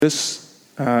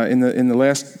In the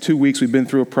last 2 weeks, we've been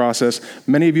through a process.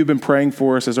 Many of you have been praying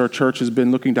for us as our church has been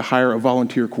looking to hire a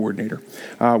volunteer coordinator.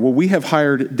 We have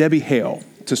hired Debbie Hale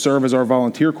to serve as our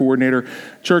volunteer coordinator.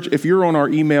 Church, if you're on our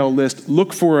email list,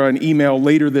 look for an email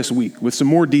later this week with some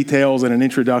more details and an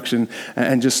introduction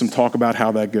and just some talk about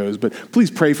how that goes. But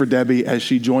please pray for Debbie as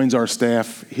she joins our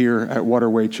staff here at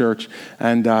Waterway Church.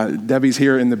 And Debbie's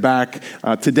here in the back.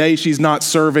 Today, she's not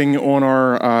serving on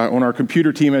our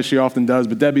computer team as she often does,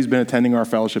 but Debbie's been attending our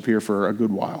fellowship here for a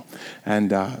good while.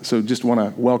 And so just want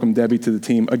to welcome Debbie to the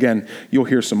team. Again, you'll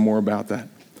hear some more about that.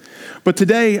 But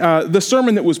today, the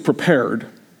sermon that was prepared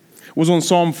was on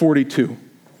Psalm 42.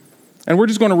 And we're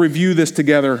just going to review this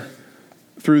together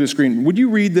through the screen. Would you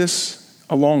read this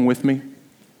along with me?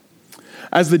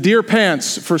 As the deer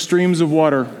pants for streams of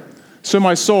water, so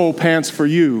my soul pants for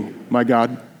you, my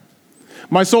God.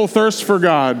 My soul thirsts for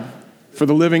God, for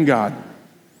the living God.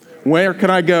 Where can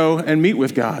I go and meet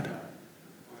with God?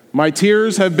 My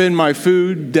tears have been my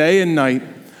food day and night,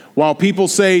 while people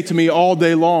say to me all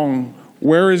day long,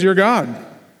 "Where is your God?"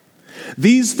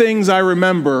 These things I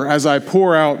remember as I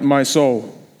pour out my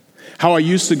soul. How I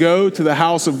used to go to the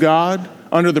house of God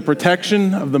under the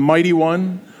protection of the Mighty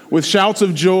One, with shouts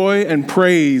of joy and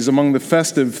praise among the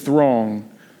festive throng.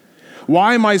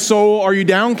 Why, my soul, are you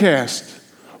downcast?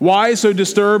 Why so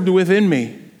disturbed within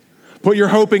me? Put your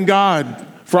hope in God,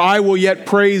 for I will yet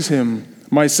praise him,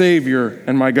 my Savior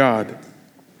and my God.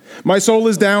 My soul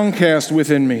is downcast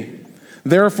within me.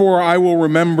 Therefore I will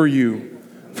remember you.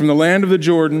 From the land of the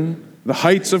Jordan, the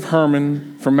heights of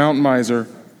Hermon, from Mount Mizar.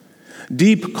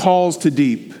 Deep calls to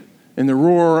deep in the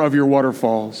roar of your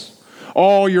waterfalls.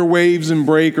 All your waves and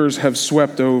breakers have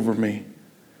swept over me.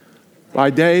 By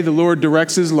day the Lord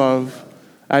directs his love.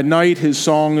 At night his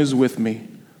song is with me,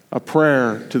 a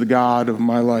prayer to the God of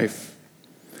my life.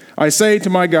 I say to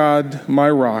my God, my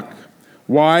rock,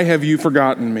 why have you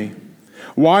forgotten me?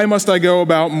 Why must I go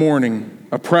about mourning,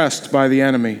 oppressed by the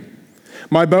enemy?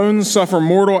 My bones suffer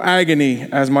mortal agony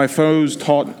as my foes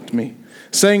taunt me,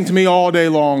 saying to me all day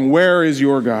long, where is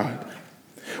your God?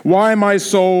 Why, my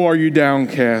soul, are you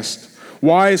downcast?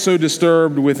 Why so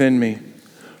disturbed within me?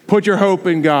 Put your hope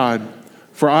in God,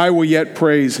 for I will yet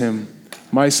praise him,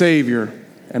 my Savior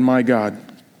and my God.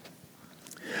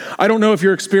 I don't know if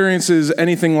your experience is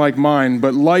anything like mine,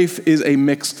 but life is a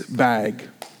mixed bag.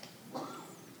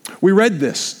 We read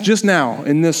this just now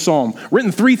in this psalm,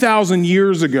 written 3,000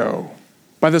 years ago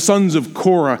by the sons of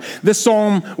Korah. This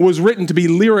psalm was written to be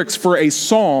lyrics for a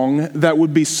song that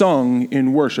would be sung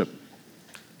in worship.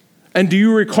 And do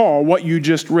you recall what you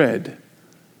just read?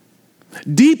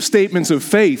 Deep statements of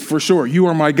faith, for sure. You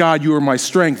are my God, you are my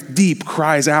strength. Deep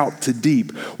cries out to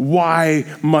deep. Why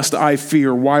must I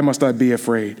fear? Why must I be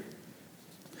afraid?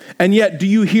 And yet, do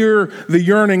you hear the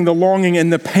yearning, the longing,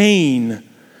 and the pain?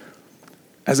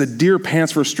 As a deer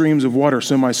pants for streams of water,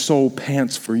 so my soul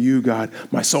pants for you, God.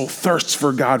 My soul thirsts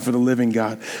for God, for the living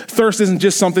God. Thirst isn't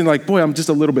just something like, boy, I'm just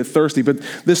a little bit thirsty, but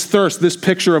this thirst, this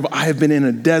picture of I have been in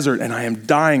a desert and I am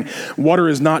dying. Water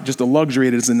is not just a luxury,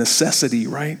 it is a necessity,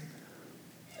 right?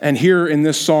 And here in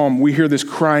this psalm, we hear this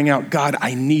crying out, God,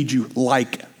 I need you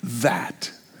like that.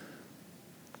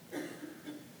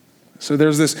 So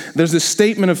there's this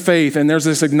statement of faith and there's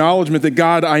this acknowledgement that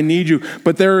God, I need you,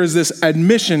 but there is this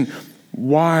admission.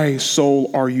 Why,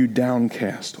 soul, are you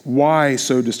downcast? Why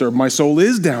so disturbed? My soul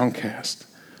is downcast.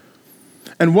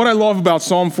 And what I love about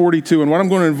Psalm 42 and what I'm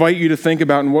going to invite you to think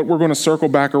about and what we're going to circle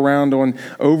back around on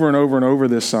over and over and over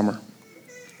this summer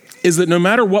is that no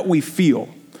matter what we feel,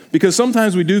 because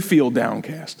sometimes we do feel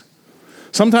downcast.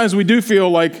 Sometimes we do feel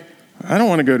like, I don't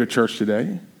want to go to church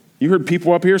today. You heard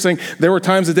people up here saying there were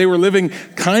times that they were living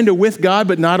kind of with God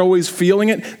but not always feeling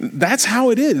it. That's how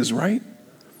it is, right?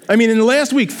 I mean, in the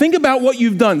last week, think about what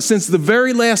you've done since the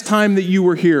very last time that you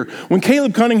were here. When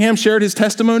Caleb Cunningham shared his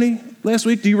testimony last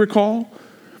week, do you recall?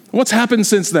 What's happened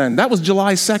since then? That was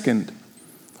July 2nd.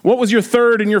 What was your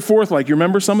third and your fourth like? You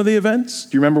remember some of the events?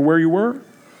 Do you remember where you were?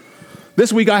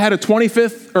 This week I had a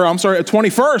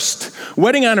 21st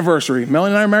wedding anniversary.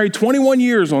 Melanie and I are married 21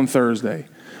 years on Thursday.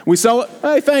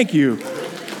 Hey, thank you.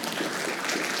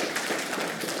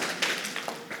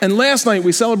 And last night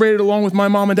we celebrated along with my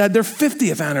mom and dad their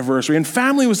 50th anniversary, and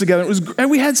family was together.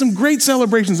 And we had some great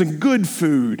celebrations and good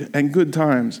food and good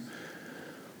times.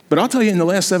 But I'll tell you, in the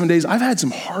last 7 days, I've had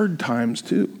some hard times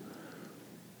too.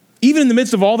 Even in the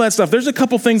midst of all that stuff, there's a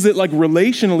couple things that like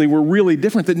relationally were really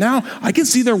different that now I can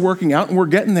see they're working out and we're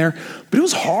getting there, but it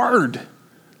was hard.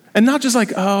 And not just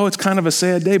like, oh, it's kind of a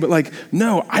sad day, but like,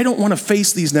 no, I don't want to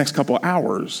face these next couple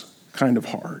hours kind of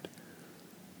hard.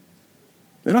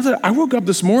 And I woke up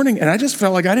this morning and I just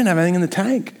felt like I didn't have anything in the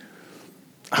tank.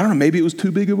 I don't know, maybe it was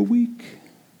too big of a week.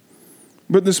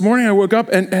 But this morning I woke up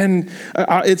and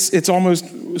it's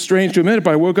almost strange to admit it,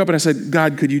 but I woke up and I said,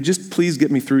 God, could you just please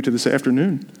get me through to this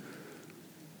afternoon?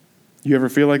 You ever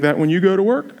feel like that when you go to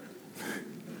work?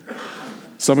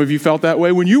 Some of you felt that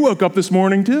way when you woke up this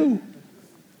morning too.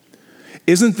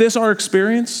 Isn't this our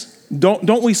experience?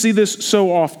 Don't we see this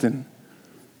so often?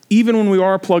 Even when we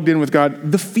are plugged in with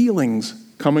God, the feelings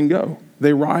come and go.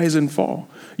 They rise and fall.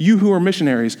 You who are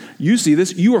missionaries, you see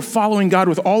this. You are following God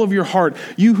with all of your heart.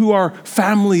 You who are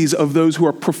families of those who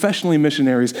are professionally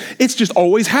missionaries, it's just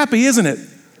always happy, isn't it?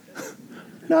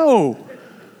 No.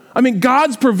 I mean,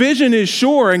 God's provision is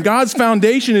sure and God's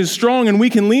foundation is strong and we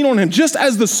can lean on him. Just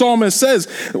as the psalmist says,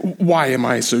 why am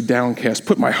I so downcast?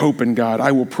 Put my hope in God.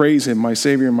 I will praise him, my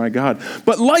Savior and my God.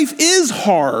 But life is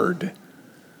hard.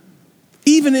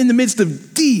 Even in the midst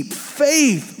of deep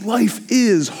faith, life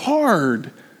is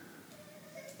hard.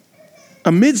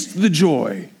 Amidst the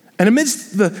joy and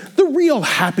amidst the real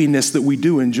happiness that we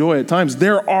do enjoy at times,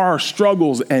 there are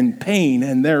struggles and pain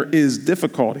and there is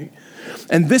difficulty.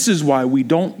 And this is why we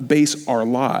don't base our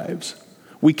lives.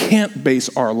 We can't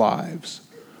base our lives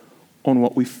on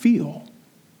what we feel.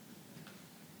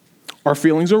 Our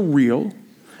feelings are real,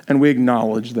 and we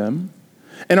acknowledge them.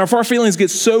 And if our feelings get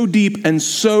so deep and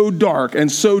so dark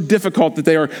and so difficult that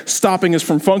they are stopping us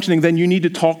from functioning, then you need to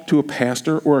talk to a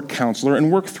pastor or a counselor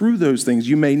and work through those things.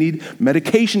 You may need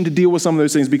medication to deal with some of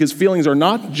those things because feelings are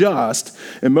not just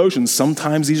emotions.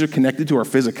 Sometimes these are connected to our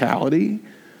physicality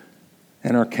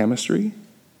and our chemistry.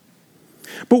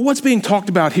 But what's being talked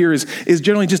about here is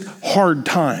generally just hard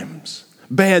times,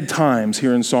 bad times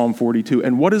here in Psalm 42.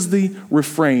 And what is the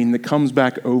refrain that comes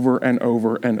back over and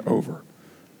over and over?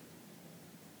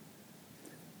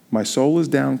 My soul is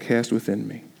downcast within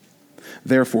me.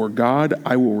 Therefore, God,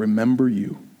 I will remember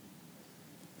you.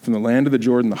 From the land of the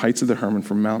Jordan, the heights of the Hermon,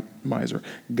 from Mount Mizar.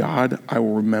 God, I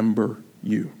will remember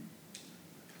you.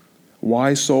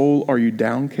 Why, soul, are you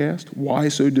downcast? Why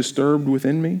so disturbed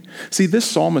within me? See, this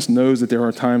psalmist knows that there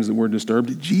are times that we're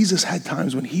disturbed. Jesus had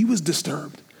times when he was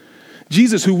disturbed.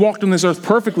 Jesus, who walked on this earth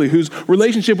perfectly, whose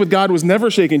relationship with God was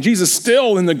never shaken. Jesus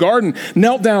still in the garden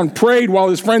knelt down, prayed while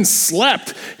his friends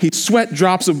slept. He sweat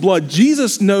drops of blood.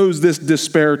 Jesus knows this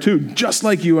despair too, just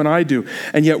like you and I do.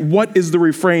 And yet, what is the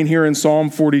refrain here in Psalm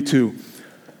 42?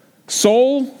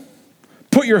 Soul,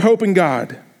 put your hope in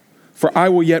God, for I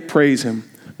will yet praise him,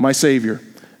 my Savior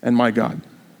and my God.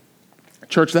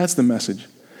 Church, that's the message.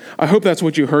 I hope that's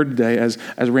what you heard today as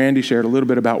Randy shared a little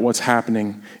bit about what's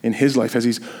happening in his life as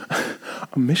he's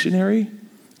a missionary,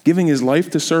 giving his life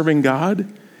to serving God,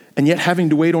 and yet having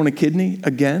to wait on a kidney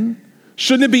again.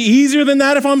 Shouldn't it be easier than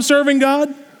that if I'm serving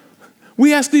God?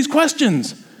 We ask these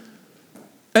questions.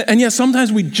 And yet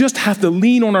sometimes we just have to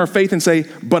lean on our faith and say,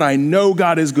 but I know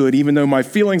God is good, even though my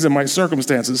feelings and my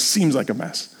circumstances seems like a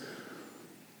mess.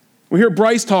 We hear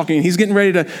Bryce talking, and he's getting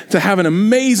ready to have an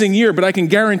amazing year, but I can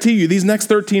guarantee you these next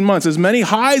 13 months, as many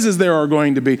highs as there are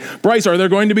going to be, Bryce, are there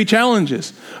going to be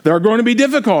challenges? There are going to be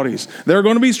difficulties. There are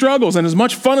going to be struggles. And as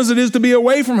much fun as it is to be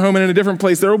away from home and in a different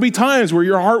place, there will be times where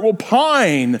your heart will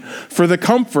pine for the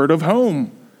comfort of home.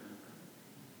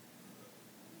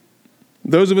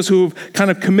 Those of us who have kind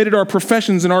of committed our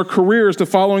professions and our careers to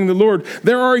following the Lord,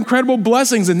 there are incredible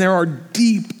blessings and there are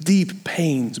deep, deep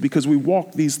pains because we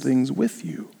walk these things with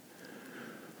you.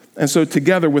 And so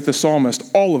together with the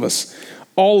psalmist, all of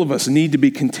us need to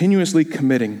be continuously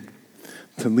committing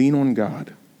to lean on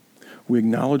God. We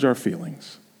acknowledge our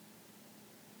feelings.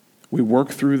 We work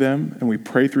through them and we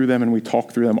pray through them and we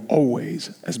talk through them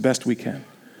always as best we can.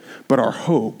 But our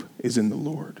hope is in the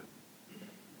Lord.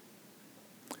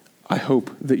 I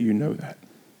hope that you know that.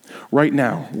 Right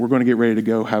now, we're going to get ready to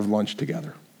go have lunch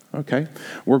together, okay?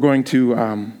 We're going to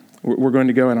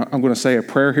go, and I'm going to say a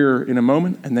prayer here in a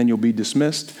moment, and then you'll be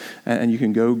dismissed, and you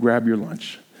can go grab your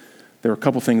lunch. There are a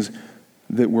couple things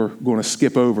that we're going to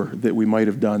skip over that we might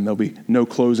have done. There'll be no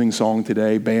closing song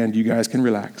today. Band, you guys can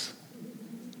relax.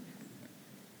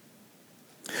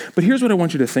 But here's what I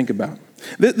want you to think about.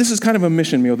 This is kind of a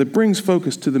mission meal that brings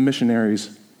focus to the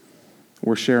missionaries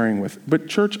we're sharing with. But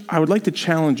church, I would like to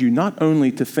challenge you not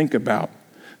only to think about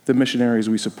the missionaries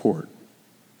we support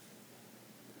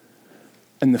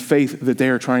and the faith that they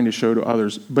are trying to show to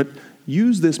others, but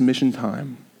use this mission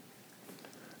time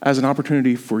as an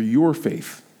opportunity for your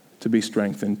faith to be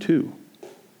strengthened too.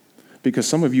 Because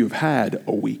some of you have had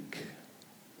a week,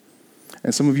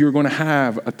 and some of you are going to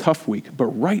have a tough week, but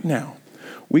right now,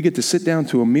 we get to sit down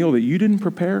to a meal that you didn't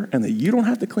prepare and that you don't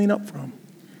have to clean up from.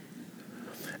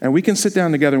 And we can sit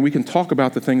down together and we can talk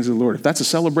about the things of the Lord. If that's a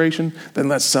celebration, then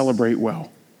let's celebrate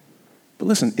well. But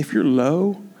listen, if you're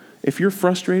low, If you're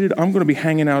frustrated, I'm going to be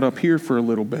hanging out up here for a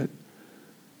little bit.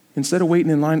 Instead of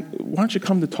waiting in line, why don't you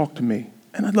come to talk to me?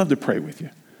 And I'd love to pray with you.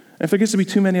 And if there gets to be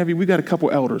too many of you, we've got a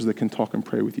couple elders that can talk and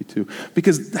pray with you too.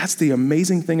 Because that's the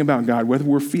amazing thing about God. Whether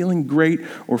we're feeling great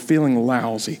or feeling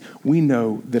lousy, we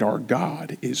know that our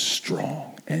God is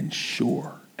strong and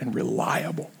sure and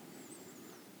reliable.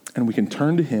 And we can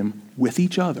turn to him with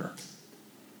each other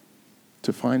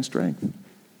to find strength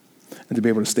and to be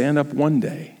able to stand up one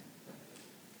day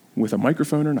with a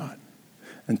microphone or not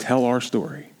and tell our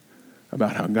story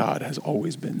about how God has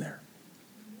always been there.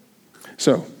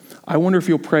 So I wonder if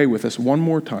you'll pray with us one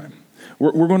more time.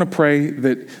 We're going to pray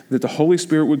that the Holy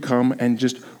Spirit would come and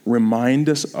just remind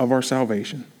us of our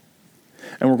salvation.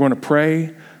 And we're going to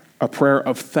pray a prayer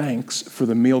of thanks for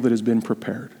the meal that has been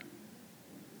prepared.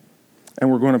 And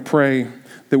we're going to pray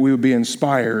that we would be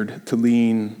inspired to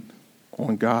lean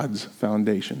on God's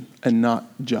foundation and not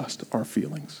just our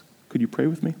feelings. Could you pray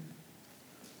with me?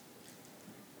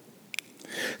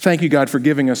 Thank you, God, for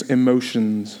giving us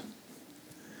emotions,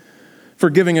 for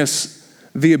giving us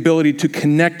the ability to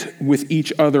connect with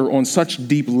each other on such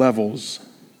deep levels.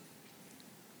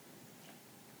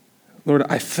 Lord,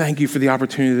 I thank you for the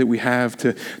opportunity that we have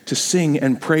to sing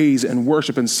and praise and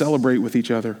worship and celebrate with each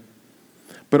other,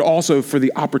 but also for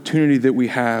the opportunity that we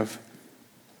have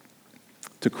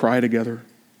to cry together,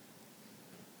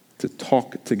 to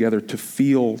talk together, to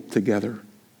feel together,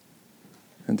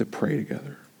 and to pray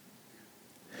together.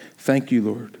 Thank you,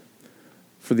 Lord,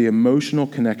 for the emotional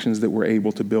connections that we're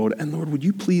able to build. And Lord, would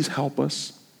you please help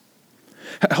us?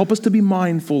 Help us to be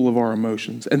mindful of our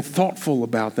emotions and thoughtful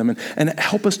about them and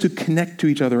help us to connect to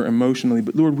each other emotionally.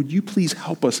 But Lord, would you please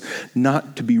help us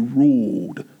not to be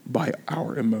ruled by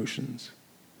our emotions?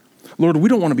 Lord, we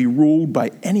don't want to be ruled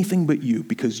by anything but you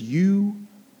because you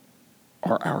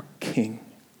are our King.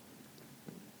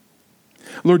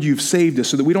 Lord, you've saved us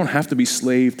so that we don't have to be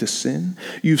slave to sin.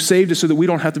 You've saved us so that we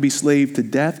don't have to be slave to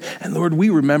death. And Lord, we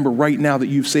remember right now that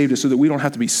you've saved us so that we don't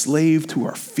have to be slave to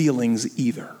our feelings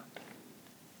either.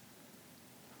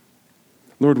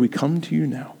 Lord, we come to you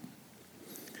now,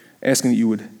 asking that you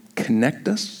would connect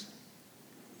us,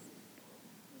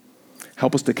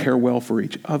 help us to care well for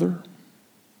each other,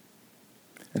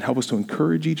 and help us to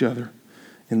encourage each other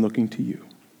in looking to you.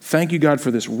 Thank you, God,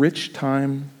 for this rich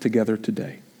time together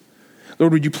today.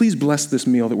 Lord, would you please bless this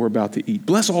meal that we're about to eat?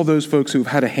 Bless all those folks who've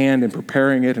had a hand in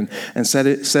preparing it and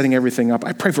setting everything up.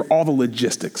 I pray for all the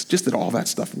logistics, just that all that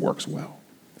stuff works well.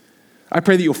 I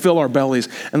pray that you'll fill our bellies.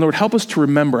 And Lord, help us to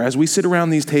remember as we sit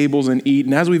around these tables and eat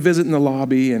and as we visit in the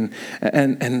lobby and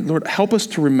Lord, help us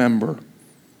to remember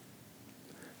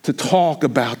to talk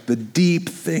about the deep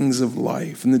things of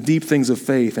life and the deep things of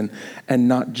faith and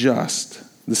not just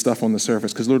the stuff on the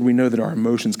surface. Because Lord, we know that our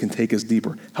emotions can take us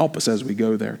deeper. Help us as we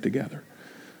go there together.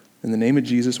 In the name of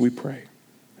Jesus, we pray.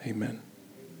 Amen.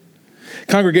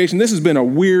 Congregation, this has been a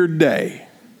weird day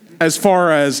as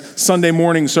far as Sunday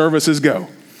morning services go.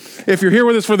 If you're here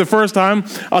with us for the first time,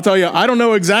 I'll tell you, I don't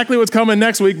know exactly what's coming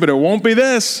next week, but it won't be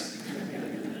this.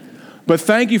 But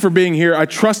thank you for being here. I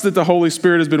trust that the Holy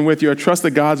Spirit has been with you. I trust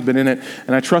that God's been in it.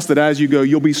 And I trust that as you go,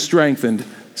 you'll be strengthened.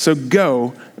 So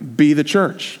go be the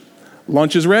church.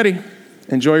 Lunch is ready.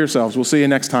 Enjoy yourselves. We'll see you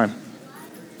next time.